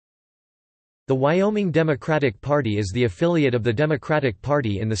The Wyoming Democratic Party is the affiliate of the Democratic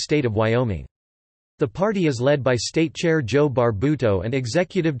Party in the state of Wyoming. The party is led by State Chair Joe Barbuto and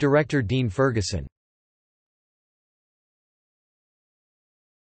Executive Director Dean Ferguson.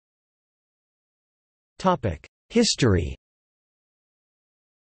 History.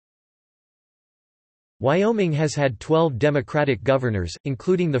 Wyoming has had 12 Democratic governors,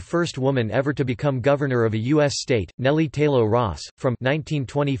 including the first woman ever to become governor of a U.S. state, Nellie Taylor Ross, from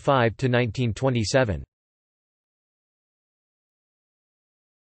 1925 to 1927.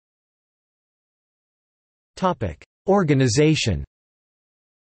 Organization.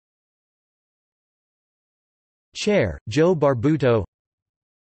 Chair, Joe Barbuto.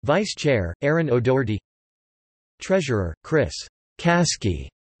 Vice Chair, Aaron O'Doherty. Treasurer, Chris Caskey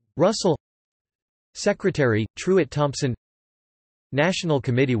Russell. Secretary, Truett Thompson. National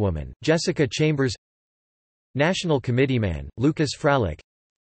Committeewoman, Jessica Chambers. National Committeeman, Lucas Fralick.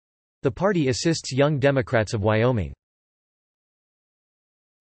 The party assists Young Democrats of Wyoming.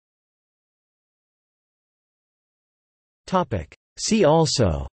 See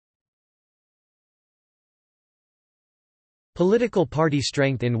also: Political party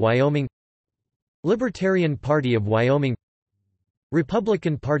strength in Wyoming, Libertarian Party of Wyoming,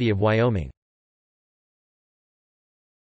 Republican Party of Wyoming.